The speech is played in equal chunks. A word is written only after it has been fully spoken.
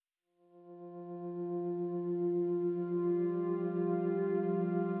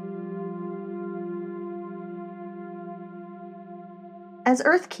As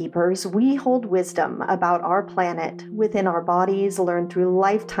Earth Keepers, we hold wisdom about our planet within our bodies learned through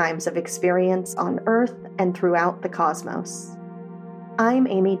lifetimes of experience on Earth and throughout the cosmos. I'm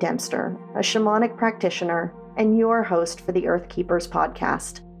Amy Dempster, a shamanic practitioner and your host for the Earth Keepers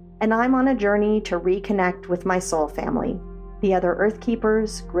podcast, and I'm on a journey to reconnect with my soul family, the other Earth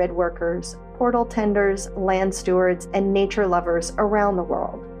Keepers, grid workers, portal tenders, land stewards, and nature lovers around the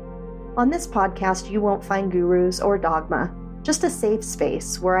world. On this podcast, you won't find gurus or dogma, just a safe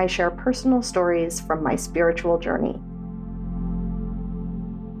space where I share personal stories from my spiritual journey.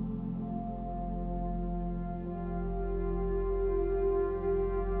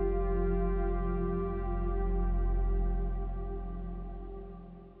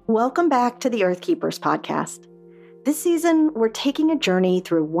 Welcome back to the Earth Keepers podcast. This season, we're taking a journey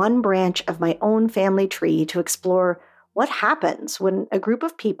through one branch of my own family tree to explore what happens when a group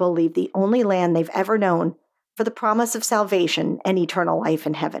of people leave the only land they've ever known for the promise of salvation and eternal life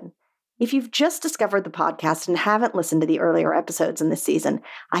in heaven. If you've just discovered the podcast and haven't listened to the earlier episodes in this season,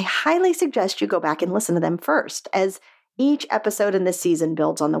 I highly suggest you go back and listen to them first, as each episode in this season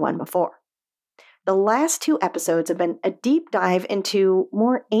builds on the one before. The last two episodes have been a deep dive into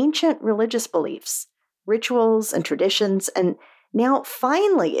more ancient religious beliefs, rituals, and traditions, and now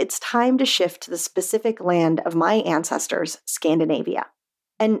finally it's time to shift to the specific land of my ancestors, Scandinavia,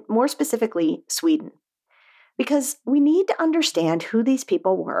 and more specifically, Sweden. Because we need to understand who these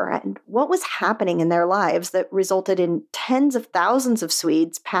people were and what was happening in their lives that resulted in tens of thousands of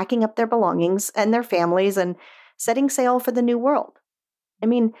Swedes packing up their belongings and their families and setting sail for the New World. I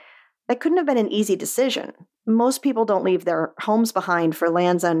mean, that couldn't have been an easy decision. Most people don't leave their homes behind for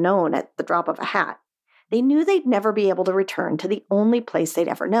lands unknown at the drop of a hat. They knew they'd never be able to return to the only place they'd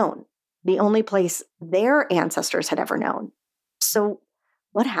ever known, the only place their ancestors had ever known. So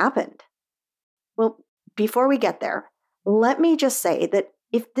what happened? Well, before we get there, let me just say that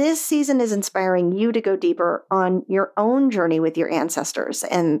if this season is inspiring you to go deeper on your own journey with your ancestors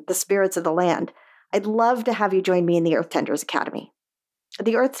and the spirits of the land, I'd love to have you join me in the Earth Tenders Academy.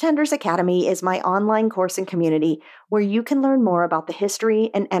 The Earth Tenders Academy is my online course and community where you can learn more about the history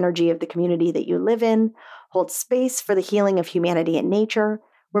and energy of the community that you live in, hold space for the healing of humanity and nature,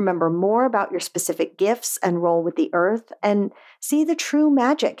 remember more about your specific gifts and role with the earth, and see the true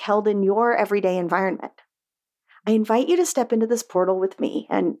magic held in your everyday environment. I invite you to step into this portal with me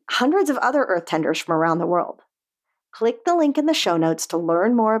and hundreds of other Earth Tenders from around the world. Click the link in the show notes to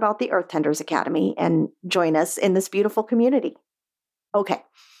learn more about the Earth Tenders Academy and join us in this beautiful community. Okay,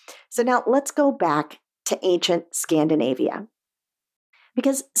 so now let's go back to ancient Scandinavia.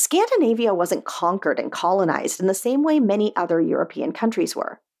 Because Scandinavia wasn't conquered and colonized in the same way many other European countries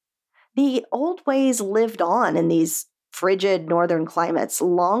were. The old ways lived on in these frigid northern climates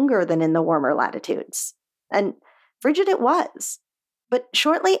longer than in the warmer latitudes. And frigid it was. But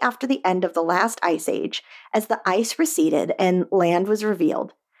shortly after the end of the last ice age, as the ice receded and land was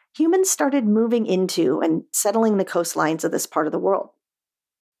revealed, humans started moving into and settling the coastlines of this part of the world.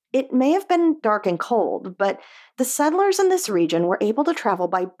 It may have been dark and cold, but the settlers in this region were able to travel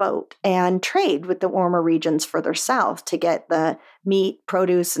by boat and trade with the warmer regions further south to get the meat,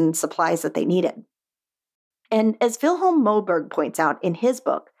 produce, and supplies that they needed. And as Vilhelm Moberg points out in his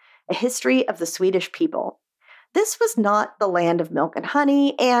book, A History of the Swedish People, this was not the land of milk and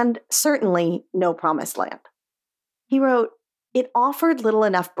honey, and certainly no promised land. He wrote, "It offered little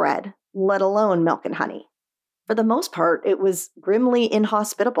enough bread, let alone milk and honey. For the most part, it was grimly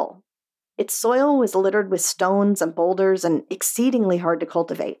inhospitable. Its soil was littered with stones and boulders and exceedingly hard to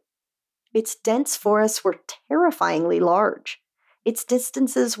cultivate. Its dense forests were terrifyingly large. Its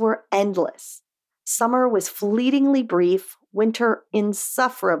distances were endless. Summer was fleetingly brief, winter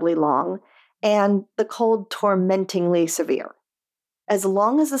insufferably long, and the cold tormentingly severe. As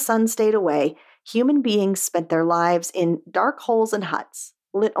long as the sun stayed away, human beings spent their lives in dark holes and huts,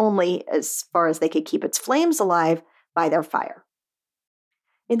 lit only, as far as they could keep its flames alive, by their fire.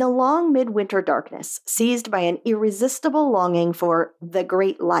 In the long midwinter darkness, seized by an irresistible longing for the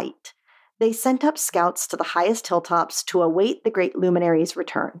great light, they sent up scouts to the highest hilltops to await the great luminary's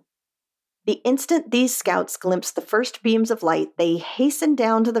return. The instant these scouts glimpsed the first beams of light, they hastened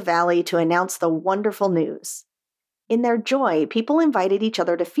down to the valley to announce the wonderful news. In their joy, people invited each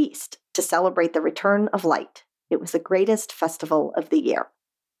other to feast, to celebrate the return of light. It was the greatest festival of the year."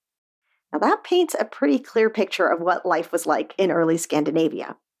 Now that paints a pretty clear picture of what life was like in early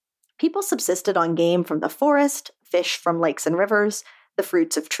Scandinavia. People subsisted on game from the forest, fish from lakes and rivers, the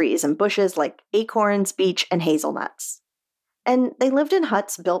fruits of trees and bushes like acorns, beech, and hazelnuts. And they lived in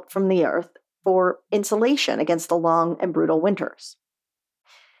huts built from the earth for insulation against the long and brutal winters.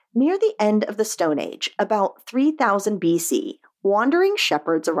 Near the end of the Stone Age, about 3000 BC, wandering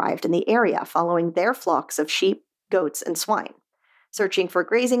shepherds arrived in the area following their flocks of sheep, goats, and swine, searching for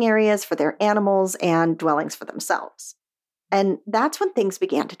grazing areas for their animals and dwellings for themselves. And that's when things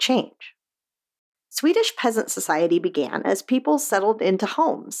began to change. Swedish peasant society began as people settled into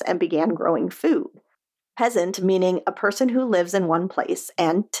homes and began growing food. Peasant meaning a person who lives in one place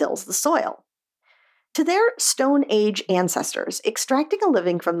and tills the soil. To their Stone Age ancestors, extracting a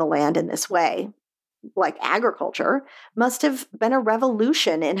living from the land in this way, like agriculture, must have been a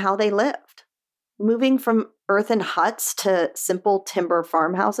revolution in how they lived. Moving from earthen huts to simple timber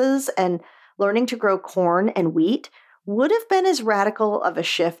farmhouses and learning to grow corn and wheat would have been as radical of a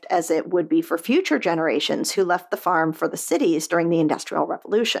shift as it would be for future generations who left the farm for the cities during the Industrial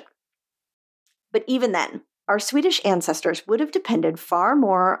Revolution. But even then, our Swedish ancestors would have depended far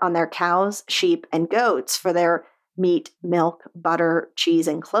more on their cows, sheep, and goats for their meat, milk, butter, cheese,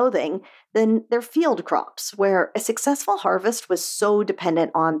 and clothing than their field crops, where a successful harvest was so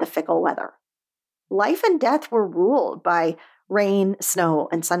dependent on the fickle weather. Life and death were ruled by rain, snow,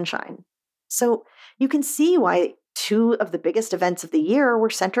 and sunshine. So you can see why two of the biggest events of the year were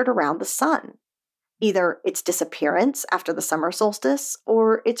centered around the sun, either its disappearance after the summer solstice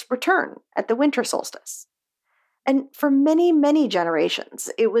or its return at the winter solstice. And for many, many generations,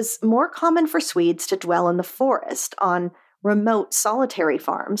 it was more common for Swedes to dwell in the forest on remote, solitary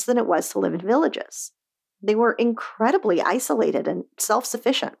farms than it was to live in villages. They were incredibly isolated and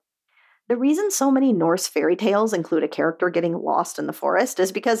self-sufficient. The reason so many Norse fairy tales include a character getting lost in the forest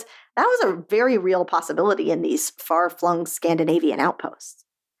is because that was a very real possibility in these far-flung Scandinavian outposts.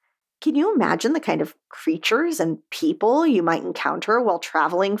 Can you imagine the kind of creatures and people you might encounter while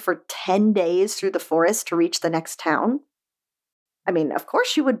traveling for 10 days through the forest to reach the next town? I mean, of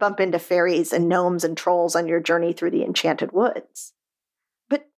course you would bump into fairies and gnomes and trolls on your journey through the enchanted woods.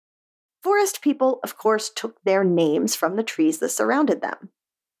 But forest people, of course, took their names from the trees that surrounded them.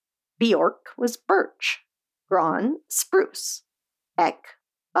 Bjork was birch, gran, spruce, ek,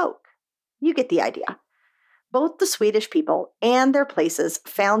 oak. You get the idea. Both the Swedish people and their places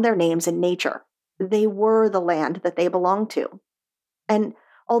found their names in nature. They were the land that they belonged to. And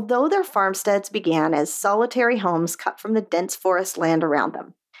although their farmsteads began as solitary homes cut from the dense forest land around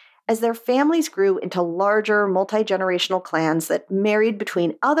them, as their families grew into larger multi-generational clans that married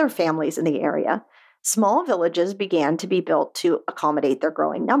between other families in the area, small villages began to be built to accommodate their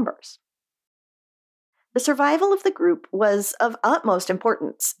growing numbers. The survival of the group was of utmost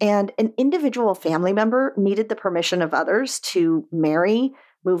importance, and an individual family member needed the permission of others to marry,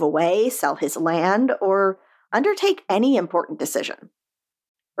 move away, sell his land, or undertake any important decision.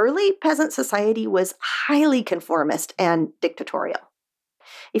 Early peasant society was highly conformist and dictatorial.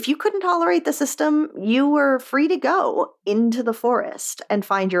 If you couldn't tolerate the system, you were free to go into the forest and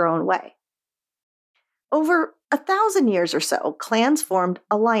find your own way. Over 1,000 years or so, clans formed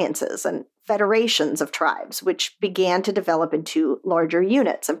alliances and federations of tribes, which began to develop into larger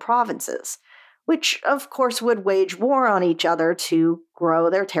units and provinces, which of course would wage war on each other to grow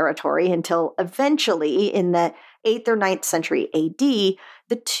their territory until eventually, in the 8th or 9th century AD,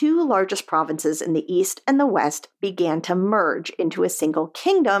 the two largest provinces in the east and the west began to merge into a single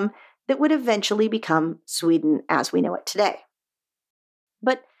kingdom that would eventually become Sweden as we know it today.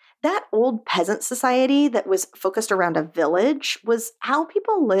 But that old peasant society that was focused around a village was how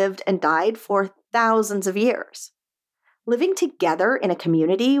people lived and died for thousands of years. Living together in a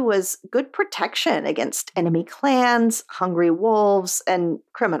community was good protection against enemy clans, hungry wolves, and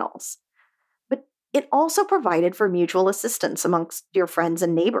criminals. But it also provided for mutual assistance amongst your friends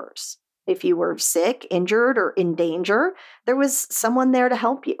and neighbors. If you were sick, injured, or in danger, there was someone there to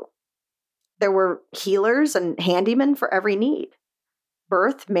help you. There were healers and handymen for every need.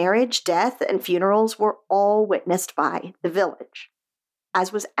 Birth, marriage, death, and funerals were all witnessed by the village,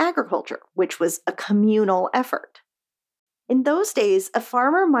 as was agriculture, which was a communal effort. In those days, a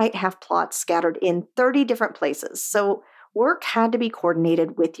farmer might have plots scattered in 30 different places, so work had to be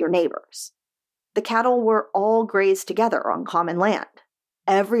coordinated with your neighbors. The cattle were all grazed together on common land.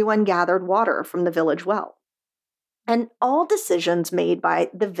 Everyone gathered water from the village well. And all decisions made by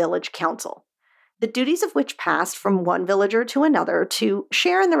the village council, the duties of which passed from one villager to another to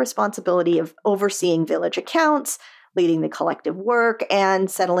share in the responsibility of overseeing village accounts, leading the collective work, and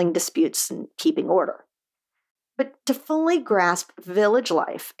settling disputes and keeping order. But to fully grasp village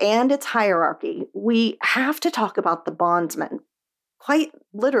life and its hierarchy, we have to talk about the bondsmen, quite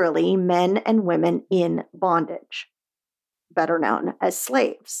literally men and women in bondage, better known as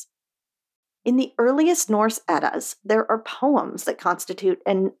slaves. In the earliest Norse Eddas, there are poems that constitute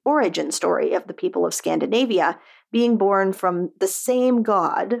an origin story of the people of Scandinavia being born from the same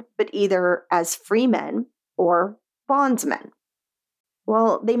god, but either as free men or bondsmen.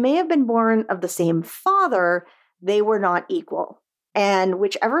 While they may have been born of the same father, they were not equal. And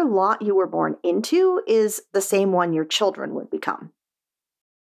whichever lot you were born into is the same one your children would become.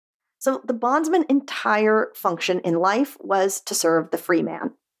 So the bondsman's entire function in life was to serve the free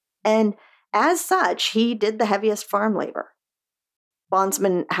man. And as such, he did the heaviest farm labor.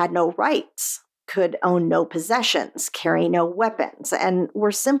 Bondsmen had no rights, could own no possessions, carry no weapons, and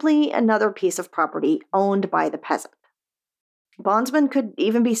were simply another piece of property owned by the peasant. Bondsmen could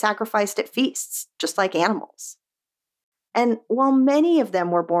even be sacrificed at feasts, just like animals. And while many of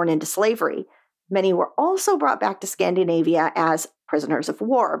them were born into slavery, many were also brought back to Scandinavia as prisoners of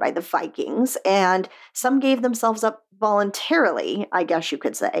war by the Vikings, and some gave themselves up voluntarily, I guess you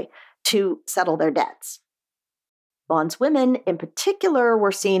could say, to settle their debts. Bondswomen, in particular,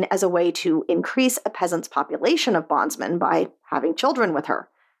 were seen as a way to increase a peasant's population of bondsmen by having children with her,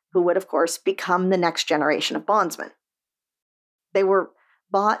 who would, of course, become the next generation of bondsmen. They were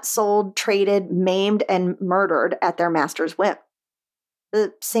bought, sold, traded, maimed, and murdered at their master's whim.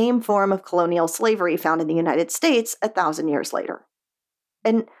 The same form of colonial slavery found in the United States 1,000 years later.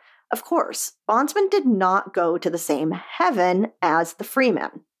 And, of course, bondsmen did not go to the same heaven as the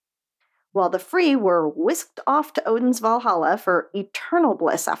freemen. While the free were whisked off to Odin's Valhalla for eternal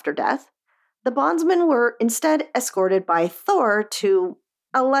bliss after death, the bondsmen were instead escorted by Thor to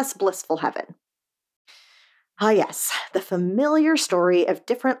a less blissful heaven. Ah yes, the familiar story of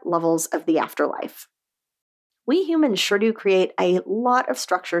different levels of the afterlife. We humans sure do create a lot of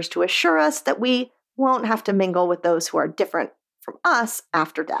structures to assure us that we won't have to mingle with those who are different from us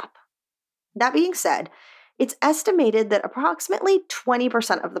after death. That being said, it's estimated that approximately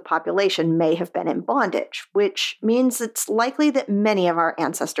 20% of the population may have been in bondage, which means it's likely that many of our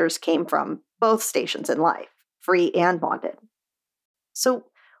ancestors came from both stations in life, free and bonded. So,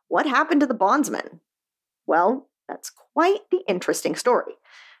 what happened to the bondsmen? Well, that's quite the interesting story.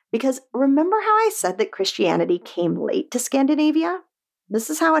 Because remember how I said that Christianity came late to Scandinavia? This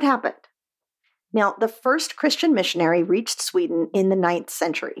is how it happened. Now, the first Christian missionary reached Sweden in the 9th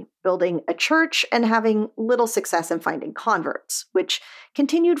century, building a church and having little success in finding converts, which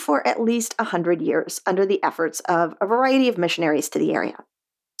continued for at least 100 years under the efforts of a variety of missionaries to the area.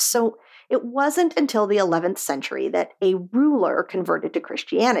 So it wasn't until the 11th century that a ruler converted to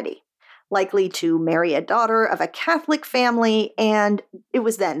Christianity, likely to marry a daughter of a Catholic family, and it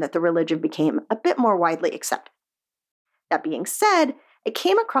was then that the religion became a bit more widely accepted. That being said, I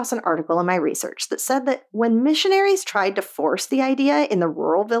came across an article in my research that said that when missionaries tried to force the idea in the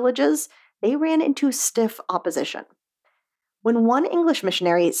rural villages, they ran into stiff opposition. When one English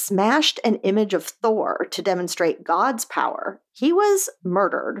missionary smashed an image of Thor to demonstrate God's power, he was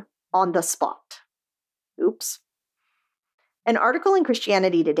murdered on the spot. Oops. An article in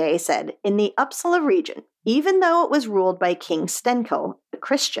Christianity Today said, in the Uppsala region, even though it was ruled by King Stenko, a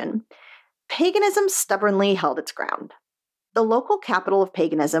Christian, paganism stubbornly held its ground. The local capital of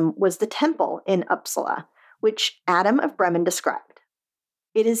paganism was the temple in Uppsala, which Adam of Bremen described.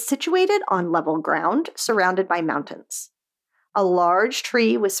 It is situated on level ground, surrounded by mountains. A large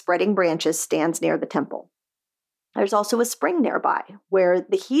tree with spreading branches stands near the temple. There's also a spring nearby, where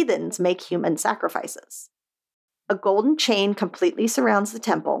the heathens make human sacrifices. A golden chain completely surrounds the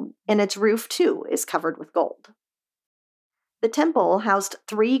temple, and its roof, too, is covered with gold. The temple housed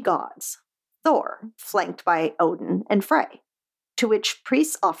 3 gods, Thor, flanked by Odin and Frey, to which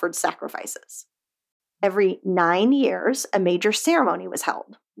priests offered sacrifices. Every 9 years, a major ceremony was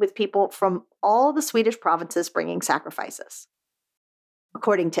held, with people from all the Swedish provinces bringing sacrifices.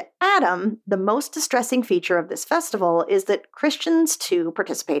 According to Adam, the most distressing feature of this festival is that Christians, too,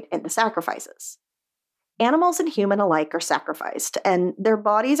 participate in the sacrifices. Animals and human alike are sacrificed, and their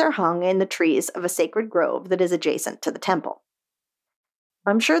bodies are hung in the trees of a sacred grove that is adjacent to the temple.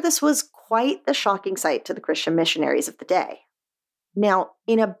 I'm sure this was quite the shocking sight to the Christian missionaries of the day. Now,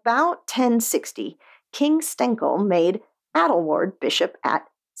 in about 1060, King Stenkel made Adelward bishop at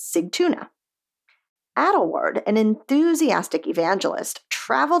Sigtuna. Adelward, an enthusiastic evangelist,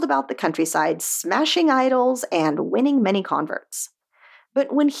 traveled about the countryside smashing idols and winning many converts.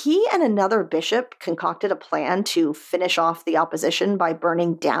 But when he and another bishop concocted a plan to finish off the opposition by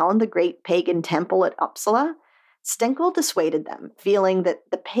burning down the great pagan temple at Uppsala, Stenkel dissuaded them, feeling that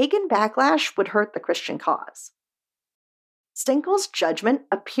the pagan backlash would hurt the Christian cause. Stenkel's judgment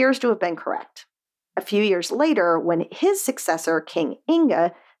appears to have been correct. A few years later, when his successor, King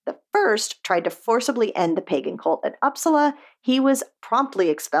Inge the First, tried to forcibly end the pagan cult at Uppsala, he was promptly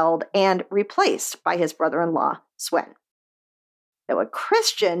expelled and replaced by his brother-in-law, Sven. Though a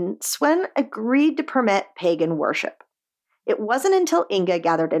Christian, Sven agreed to permit pagan worship. It wasn't until Inge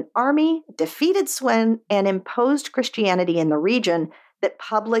gathered an army, defeated Sven, and imposed Christianity in the region that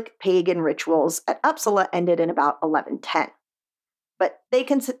public pagan rituals at Uppsala ended in about 1110. But they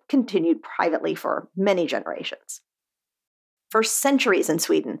continued privately for many generations. For centuries in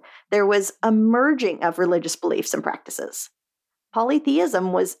Sweden, there was a merging of religious beliefs and practices.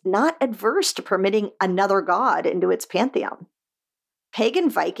 Polytheism was not adverse to permitting another god into its pantheon. Pagan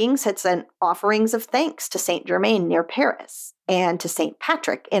Vikings had sent offerings of thanks to Saint Germain near Paris and to Saint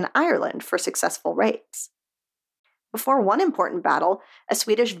Patrick in Ireland for successful raids. Before one important battle, a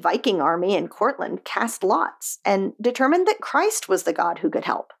Swedish Viking army in Cortland cast lots and determined that Christ was the god who could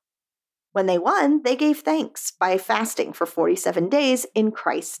help. When they won, they gave thanks by fasting for 47 days in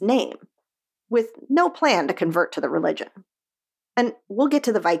Christ's name, with no plan to convert to the religion. And we'll get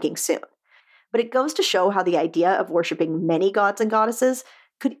to the Vikings soon, but it goes to show how the idea of worshiping many gods and goddesses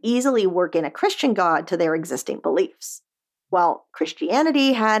could easily work in a Christian god to their existing beliefs, while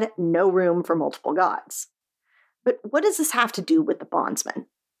Christianity had no room for multiple gods. But what does this have to do with the bondsmen?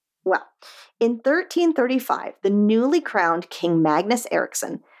 Well, in 1335, the newly crowned King Magnus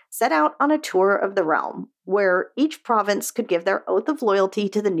Eriksson set out on a tour of the realm, where each province could give their oath of loyalty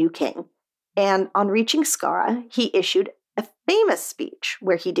to the new king. And on reaching Skara, he issued a famous speech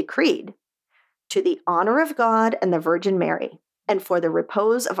where he decreed, "To the honor of God and the Virgin Mary, and for the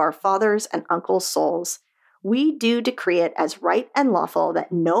repose of our fathers' and uncles' souls, we do decree it as right and lawful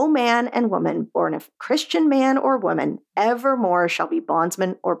that no man and woman born of Christian man or woman evermore shall be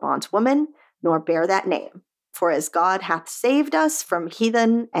bondsman or bondswoman, nor bear that name. For as God hath saved us from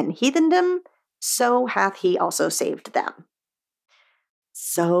heathen and heathendom, so hath he also saved them."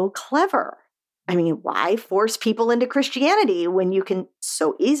 So clever. I mean, why force people into Christianity when you can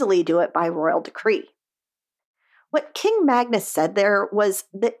so easily do it by royal decree? What King Magnus said there was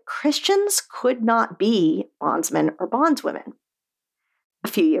that Christians could not be bondsmen or bondswomen. A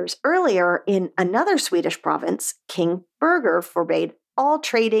few years earlier, in another Swedish province, King Birger forbade all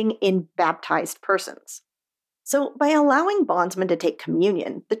trading in baptized persons. So by allowing bondsmen to take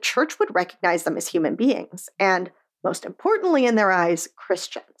communion, the church would recognize them as human beings, and most importantly in their eyes,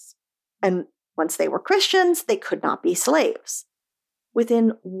 Christians. And once they were Christians, they could not be slaves.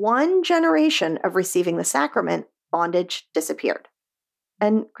 Within one generation of receiving the sacrament, bondage disappeared,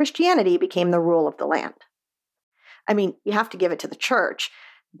 and Christianity became the rule of the land. I mean, you have to give it to the church.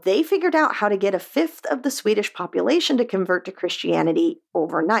 They figured out how to get a fifth of the Swedish population to convert to Christianity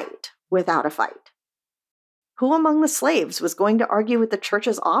overnight, without a fight. Who among the slaves was going to argue with the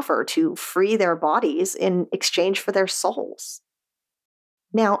church's offer to free their bodies in exchange for their souls?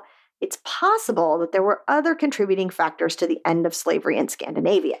 Now, it's possible that there were other contributing factors to the end of slavery in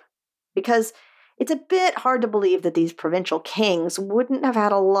Scandinavia, because it's a bit hard to believe that these provincial kings wouldn't have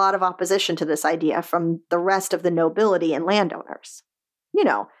had a lot of opposition to this idea from the rest of the nobility and landowners. You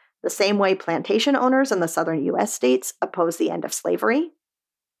know, the same way plantation owners in the southern U.S. states opposed the end of slavery.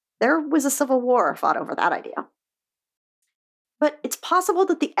 There was a civil war fought over that idea. But it's possible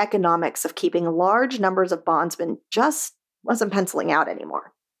that the economics of keeping large numbers of bondsmen just wasn't penciling out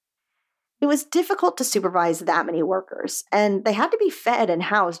anymore. It was difficult to supervise that many workers, and they had to be fed and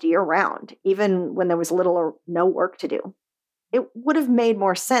housed year-round, even when there was little or no work to do. It would have made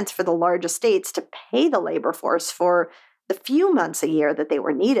more sense for the large estates to pay the labor force for the few months a year that they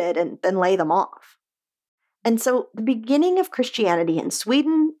were needed and then lay them off. And so the beginning of Christianity in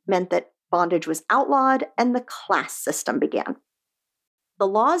Sweden meant that bondage was outlawed and the class system began. The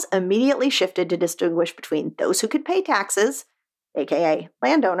laws immediately shifted to distinguish between those who could pay taxes, aka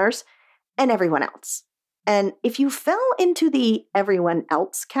landowners, and everyone else. And if you fell into the everyone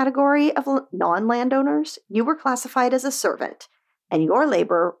else category of non-landowners, you were classified as a servant, and your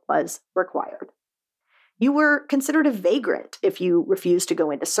labor was required. You were considered a vagrant if you refused to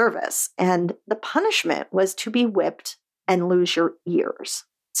go into service, and the punishment was to be whipped and lose your ears.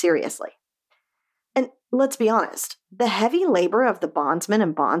 Seriously. And let's be honest, the heavy labor of the bondsmen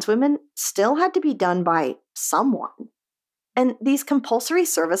and bondswomen still had to be done by someone. And these compulsory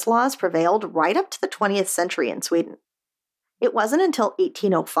service laws prevailed right up to the 20th century in Sweden. It wasn't until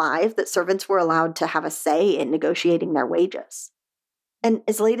 1805 that servants were allowed to have a say in negotiating their wages. And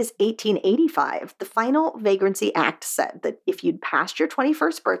as late as 1885, the final Vagrancy Act said that if you'd passed your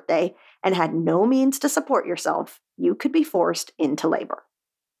 21st birthday and had no means to support yourself, you could be forced into labor.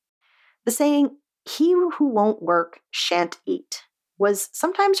 The saying, "He who won't work shan't eat," was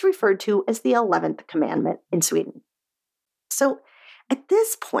sometimes referred to as the 11th commandment in Sweden. So at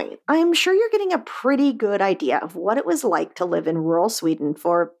this point, I'm sure you're getting a pretty good idea of what it was like to live in rural Sweden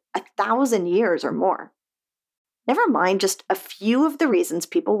for 1,000 years or more. Never mind just a few of the reasons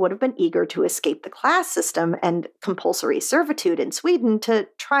people would have been eager to escape the class system and compulsory servitude in Sweden to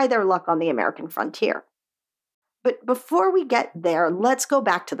try their luck on the American frontier. But before we get there, let's go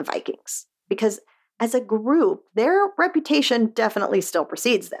back to the Vikings, because as a group, their reputation definitely still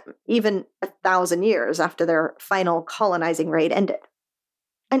precedes them, even 1,000 years after their final colonizing raid ended.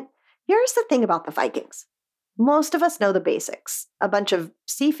 And here's the thing about the Vikings. Most of us know the basics, a bunch of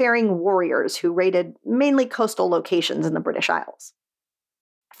seafaring warriors who raided mainly coastal locations in the British Isles.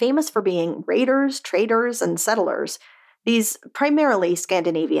 Famous for being raiders, traders, and settlers, these primarily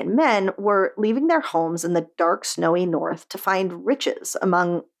Scandinavian men were leaving their homes in the dark, snowy north to find riches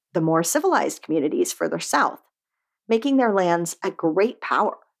among the more civilized communities further south, making their lands a great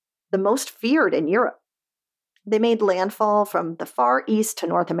power, the most feared in Europe. They made landfall from the Far East to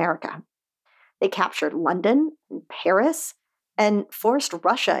North America. They captured London and Paris and forced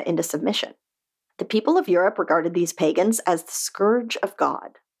Russia into submission. The people of Europe regarded these pagans as the scourge of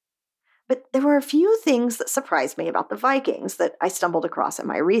God. But there were a few things that surprised me about the Vikings that I stumbled across in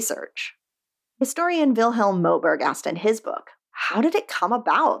my research. Historian Wilhelm Moberg asked in his book, how did it come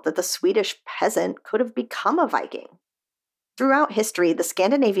about that the Swedish peasant could have become a Viking? Throughout history, the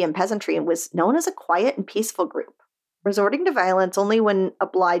Scandinavian peasantry was known as a quiet and peaceful group, resorting to violence only when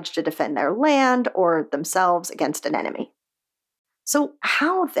obliged to defend their land or themselves against an enemy. So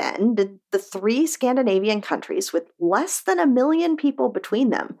how then did the 3 Scandinavian countries with less than 1 million people between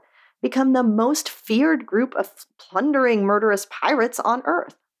them become the most feared group of plundering, murderous pirates on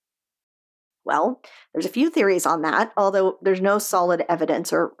Earth? Well, there's a few theories on that, although there's no solid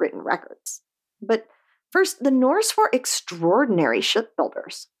evidence or written records. But first, the Norse were extraordinary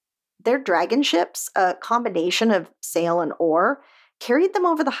shipbuilders. Their dragon ships, a combination of sail and oar, carried them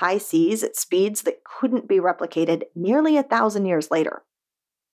over the high seas at speeds that couldn't be replicated nearly 1,000 years later.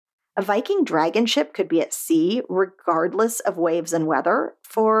 A Viking dragon ship could be at sea, regardless of waves and weather,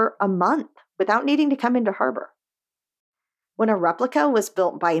 for a month without needing to come into harbor. When a replica was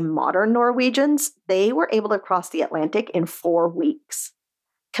built by modern Norwegians, they were able to cross the Atlantic in 4 weeks.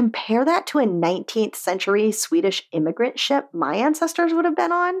 Compare that to a 19th century Swedish immigrant ship my ancestors would have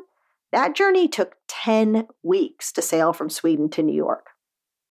been on. That journey took 10 weeks to sail from Sweden to New York.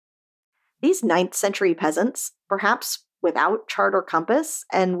 These 9th century peasants, perhaps without chart or compass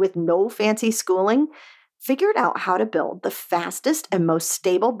and with no fancy schooling, figured out how to build the fastest and most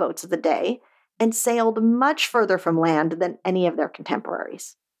stable boats of the day and sailed much further from land than any of their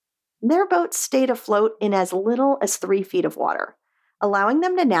contemporaries. Their boats stayed afloat in as little as 3 feet of water, allowing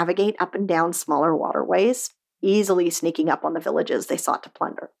them to navigate up and down smaller waterways, easily sneaking up on the villages they sought to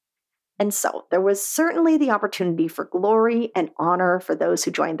plunder. And so there was certainly the opportunity for glory and honor for those who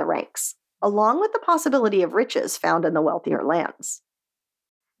joined the ranks, along with the possibility of riches found in the wealthier lands.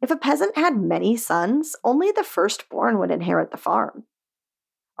 If a peasant had many sons, only the firstborn would inherit the farm.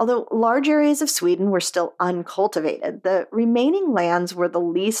 Although large areas of Sweden were still uncultivated, the remaining lands were the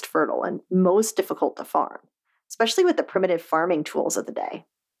least fertile and most difficult to farm, especially with the primitive farming tools of the day.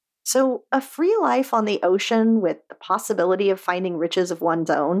 So a free life on the ocean with the possibility of finding riches of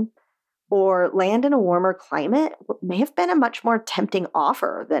one's own, or land in a warmer climate, may have been a much more tempting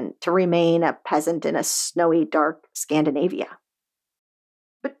offer than to remain a peasant in a snowy, dark Scandinavia.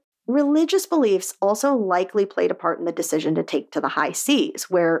 But religious beliefs also likely played a part in the decision to take to the high seas,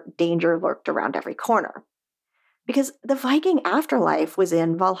 where danger lurked around every corner. Because the Viking afterlife was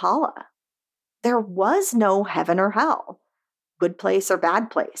in Valhalla. There was no heaven or hell, good place or bad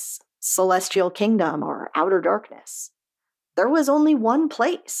place, celestial kingdom or outer darkness. There was only one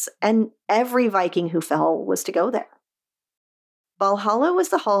place, and every Viking who fell was to go there. Valhalla was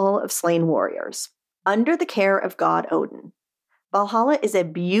the hall of slain warriors, under the care of god Odin. Valhalla is a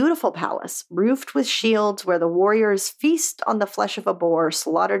beautiful palace, roofed with shields where the warriors feast on the flesh of a boar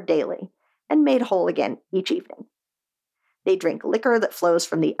slaughtered daily and made whole again each evening. They drink liquor that flows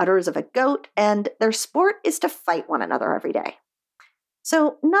from the udders of a goat, and their sport is to fight one another every day.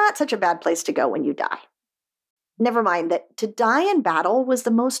 So not such a bad place to go when you die. Never mind that to die in battle was the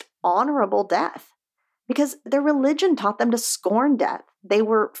most honorable death, because their religion taught them to scorn death. They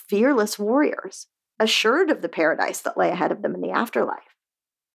were fearless warriors, assured of the paradise that lay ahead of them in the afterlife.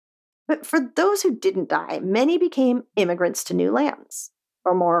 But for those who didn't die, many became immigrants to new lands,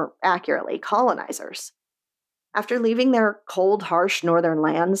 or more accurately, colonizers. After leaving their cold, harsh northern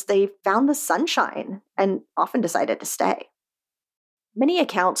lands, they found the sunshine and often decided to stay. Many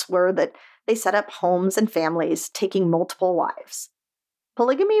accounts were that they set up homes and families, taking multiple wives.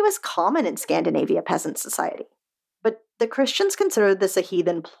 Polygamy was common in Scandinavia peasant society, but the Christians considered this a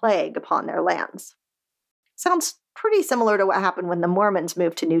heathen plague upon their lands. Sounds pretty similar to what happened when the Mormons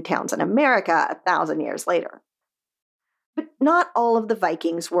moved to new towns in America 1,000 years later. But not all of the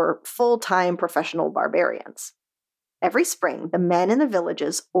Vikings were full-time professional barbarians. every spring, the men in the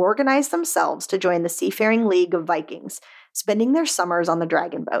villages organized themselves to join the Seafaring League of Vikings, spending their summers on the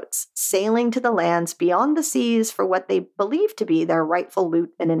dragon boats, sailing to the lands beyond the seas for what they believed to be their rightful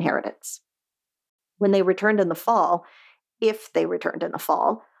loot and inheritance. When they returned in the fall, if they returned in the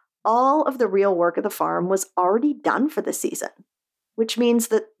fall, all of the real work of the farm was already done for the season, which means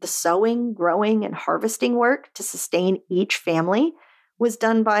that the sowing, growing, and harvesting work to sustain each family was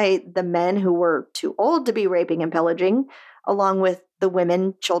done by the men who were too old to be raping and pillaging, along with the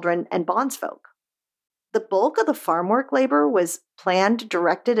women, children, and bondsfolk. The bulk of the farm work labor was planned,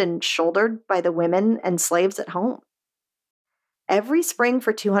 directed, and shouldered by the women and slaves at home. Every spring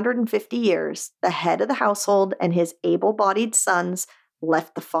for 250 years, the head of the household and his able-bodied sons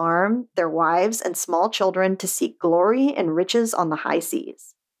left the farm, their wives, and small children to seek glory and riches on the high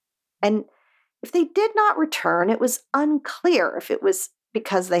seas. And if they did not return, it was unclear if it was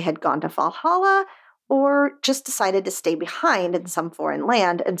because they had gone to Valhalla or just decided to stay behind in some foreign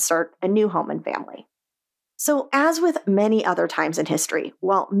land and start a new home and family. So, as with many other times in history,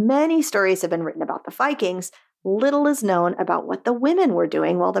 while many stories have been written about the Vikings, little is known about what the women were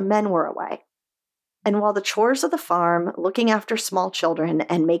doing while the men were away. And while the chores of the farm, looking after small children,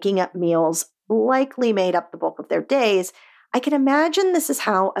 and making up meals likely made up the bulk of their days, I can imagine this is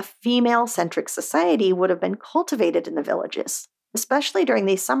how a female-centric society would have been cultivated in the villages, especially during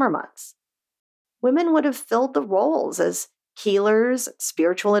these summer months. Women would have filled the roles as healers,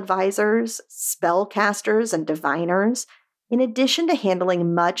 spiritual advisors, spellcasters, and diviners, in addition to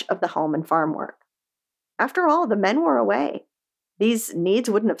handling much of the home and farm work. After all, the men were away. These needs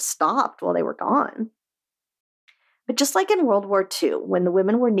wouldn't have stopped while they were gone. But just like in World War II, when the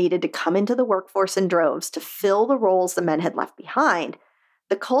women were needed to come into the workforce in droves to fill the roles the men had left behind,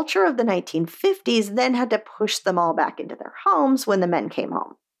 the culture of the 1950s then had to push them all back into their homes when the men came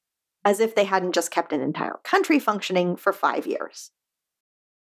home, as if they hadn't just kept an entire country functioning for 5 years.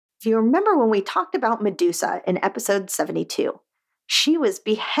 If you remember when we talked about Medusa in episode 72, she was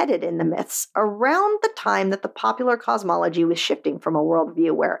beheaded in the myths around the time that the popular cosmology was shifting from a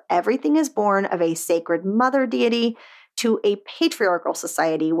worldview where everything is born of a sacred mother deity to a patriarchal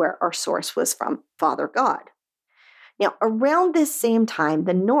society where our source was from Father God. Now, around this same time,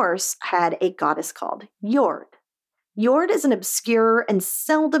 the Norse had a goddess called Jord. Jord is an obscure and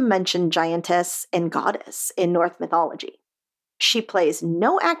seldom mentioned giantess and goddess in Norse mythology. She plays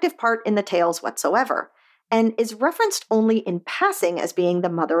no active part in the tales whatsoever, and is referenced only in passing as being the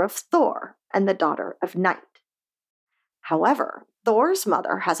mother of Thor and the daughter of Night. However, Thor's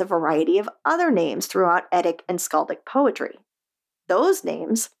mother has a variety of other names throughout Eddic and Skaldic poetry. Those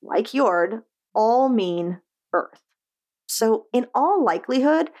names, like Jord, all mean earth. So in all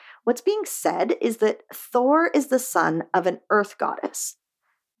likelihood, what's being said is that Thor is the son of an earth goddess,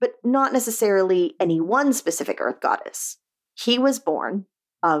 but not necessarily any one specific earth goddess. He was born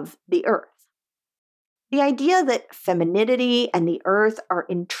of the earth. The idea that femininity and the earth are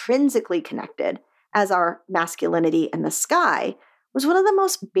intrinsically connected, as are masculinity and the sky, was one of the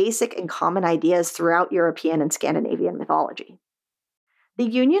most basic and common ideas throughout European and Scandinavian mythology. The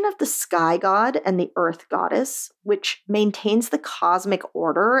union of the sky god and the earth goddess, which maintains the cosmic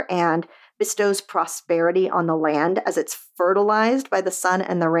order and bestows prosperity on the land as it's fertilized by the sun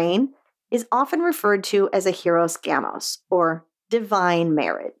and the rain, is often referred to as a hieros gamos, or divine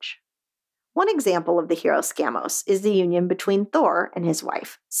marriage. One example of the hieros gamos is the union between Thor and his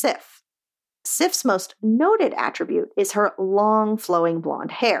wife, Sif. Sif's most noted attribute is her long, flowing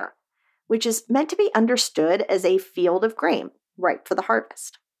blonde hair, which is meant to be understood as a field of grain, ripe for the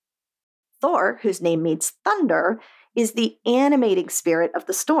harvest. Thor, whose name means thunder, is the animating spirit of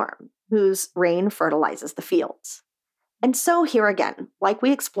the storm, whose rain fertilizes the fields. And so here again, like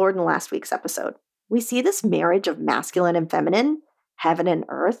we explored in last week's episode, we see this marriage of masculine and feminine, heaven and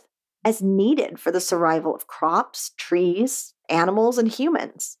earth, as needed for the survival of crops, trees, animals, and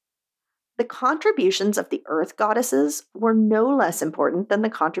humans. The contributions of the earth goddesses were no less important than the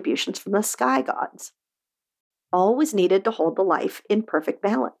contributions from the sky gods. All was needed to hold the life in perfect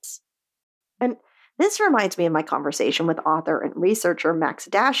balance. And this reminds me of my conversation with author and researcher Max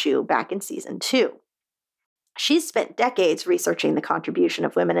Dashu back in season 2. She's spent decades researching the contribution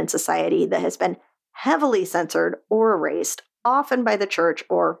of women in society that has been heavily censored or erased, often by the church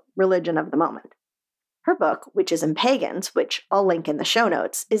or religion of the moment. Her book, which is in Pagans, which I'll link in the show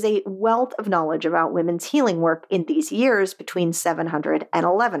notes, is a wealth of knowledge about women's healing work in these years between 700 and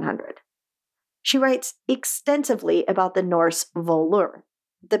 1100. She writes extensively about the Norse Volur,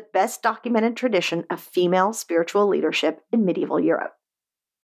 the best documented tradition of female spiritual leadership in medieval Europe.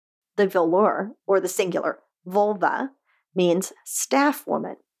 The Volur, or the singular, vulva, means staff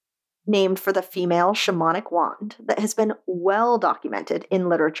woman. named for the female shamanic wand that has been well documented in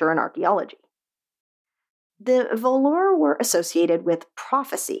literature and archaeology. The volor were associated with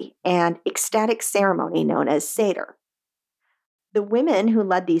prophecy and ecstatic ceremony known as seder. The women who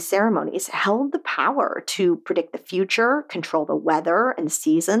led these ceremonies held the power to predict the future, control the weather and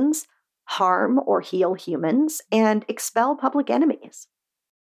seasons, harm or heal humans, and expel public enemies.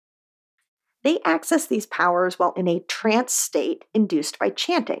 They accessed these powers while in a trance state induced by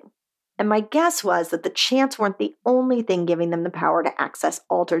chanting. And my guess was that the chants weren't the only thing giving them the power to access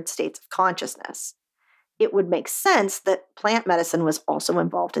altered states of consciousness. It would make sense that plant medicine was also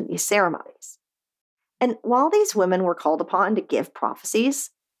involved in these ceremonies. And while these women were called upon to give prophecies,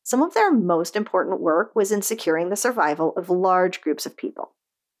 some of their most important work was in securing the survival of large groups of people.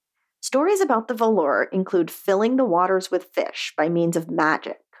 Stories about the volor include filling the waters with fish by means of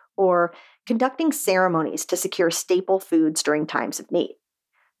magic, or conducting ceremonies to secure staple foods during times of need.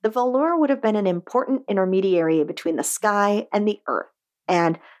 The volor would have been an important intermediary between the sky and the earth,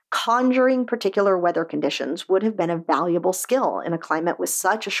 and conjuring particular weather conditions would have been a valuable skill in a climate with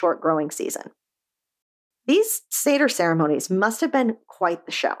such a short growing season. These Seder ceremonies must have been quite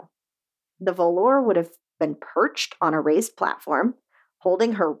the show. The volor would have been perched on a raised platform,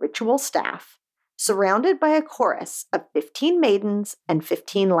 holding her ritual staff, surrounded by a chorus of 15 maidens and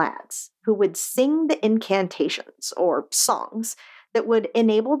 15 lads, who would sing the incantations, or songs, that would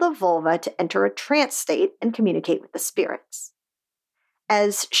enable the vulva to enter a trance state and communicate with the spirits.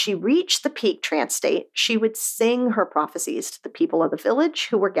 As she reached the peak trance state, she would sing her prophecies to the people of the village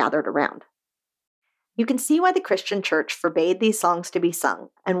who were gathered around. You can see why the Christian church forbade these songs to be sung,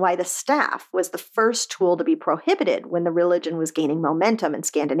 and why the staff was the first tool to be prohibited when the religion was gaining momentum in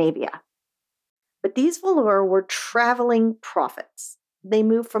Scandinavia. But these volor were traveling prophets. They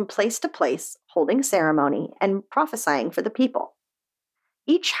moved from place to place, holding ceremony and prophesying for the people.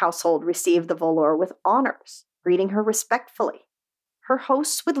 Each household received the volor with honors, greeting her respectfully. Her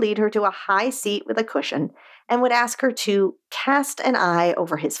hosts would lead her to a high seat with a cushion and would ask her to cast an eye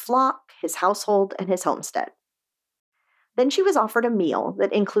over his flock, his household, and his homestead. Then she was offered a meal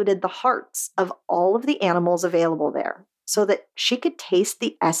that included the hearts of all of the animals available there, so that she could taste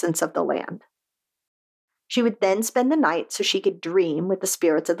the essence of the land. She would then spend the night so she could dream with the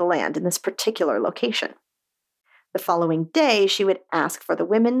spirits of the land in this particular location. The following day, she would ask for the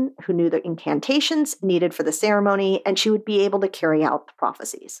women who knew the incantations needed for the ceremony, and she would be able to carry out the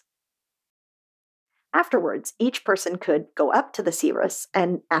prophecies. Afterwards, each person could go up to the seeress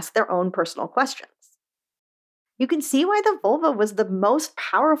and ask their own personal questions. You can see why the vulva was the most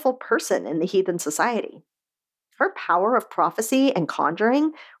powerful person in the heathen society. Her power of prophecy and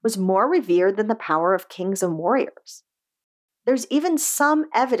conjuring was more revered than the power of kings and warriors. There's even some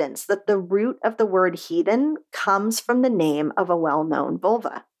evidence that the root of the word heathen comes from the name of a well-known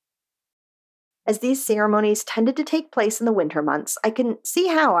vulva. As these ceremonies tended to take place in the winter months, I can see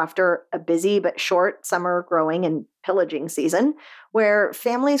how after a busy but short summer growing and pillaging season, where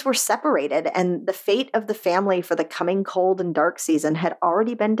families were separated and the fate of the family for the coming cold and dark season had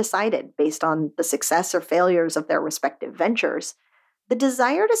already been decided based on the success or failures of their respective ventures, the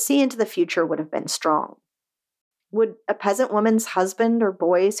desire to see into the future would have been strong. Would a peasant woman's husband or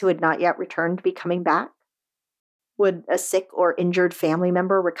boys who had not yet returned be coming back? Would a sick or injured family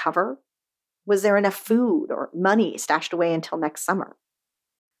member recover? Was there enough food or money stashed away until next summer?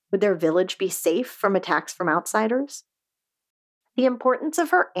 Would their village be safe from attacks from outsiders? The importance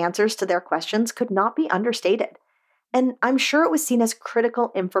of her answers to their questions could not be understated, and I'm sure it was seen as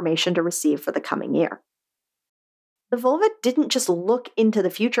critical information to receive for the coming year. The vulva didn't just look into the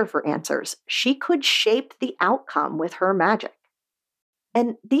future for answers, she could shape the outcome with her magic.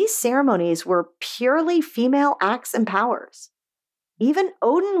 And these ceremonies were purely female acts and powers. Even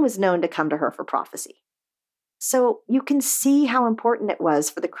Odin was known to come to her for prophecy. So you can see how important it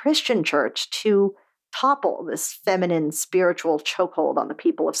was for the Christian church to topple this feminine spiritual chokehold on the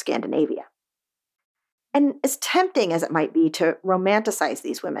people of Scandinavia. And as tempting as it might be to romanticize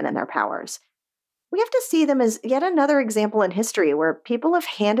these women and their powers, we have to see them as yet another example in history where people have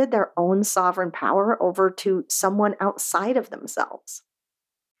handed their own sovereign power over to someone outside of themselves.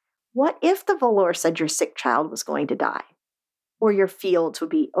 What if the volor said your sick child was going to die? Or your fields would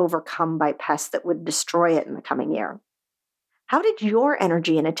be overcome by pests that would destroy it in the coming year? How did your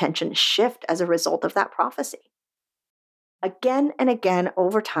energy and attention shift as a result of that prophecy? Again and again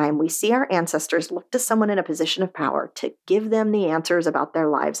over time, we see our ancestors look to someone in a position of power to give them the answers about their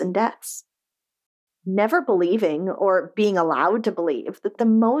lives and deaths, never believing or being allowed to believe that the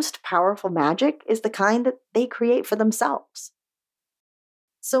most powerful magic is the kind that they create for themselves.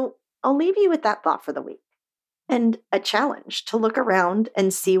 So I'll leave you with that thought for the week. and a challenge to look around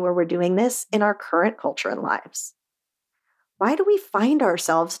and see where we're doing this in our current culture and lives. Why do we find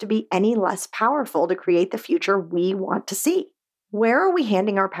ourselves to be any less powerful to create the future we want to see? Where are we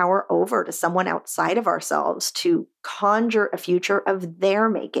handing our power over to someone outside of ourselves to conjure a future of their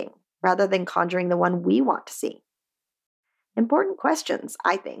making, rather than conjuring the one we want to see? Important questions,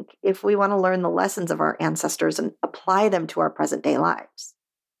 I think, if we want to learn the lessons of our ancestors and apply them to our present-day lives.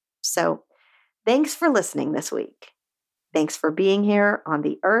 So, thanks for listening this week. Thanks for being here on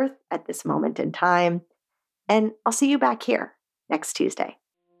the earth at this moment in time. And I'll see you back here next Tuesday.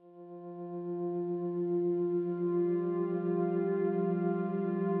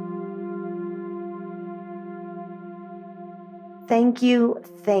 Thank you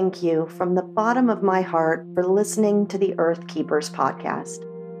from the bottom of my heart for listening to the Earth Keepers podcast.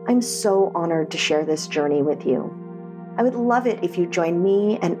 I'm so honored to share this journey with you. I would love it if you join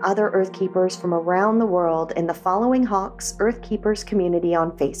me and other Earth Keepers from around the world in the Following Hawks Earth Keepers community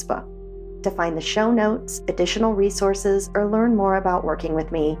on Facebook. To find the show notes, additional resources, or learn more about working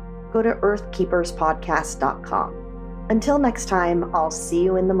with me, go to earthkeeperspodcast.com. Until next time, I'll see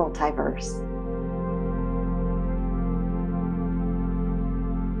you in the multiverse.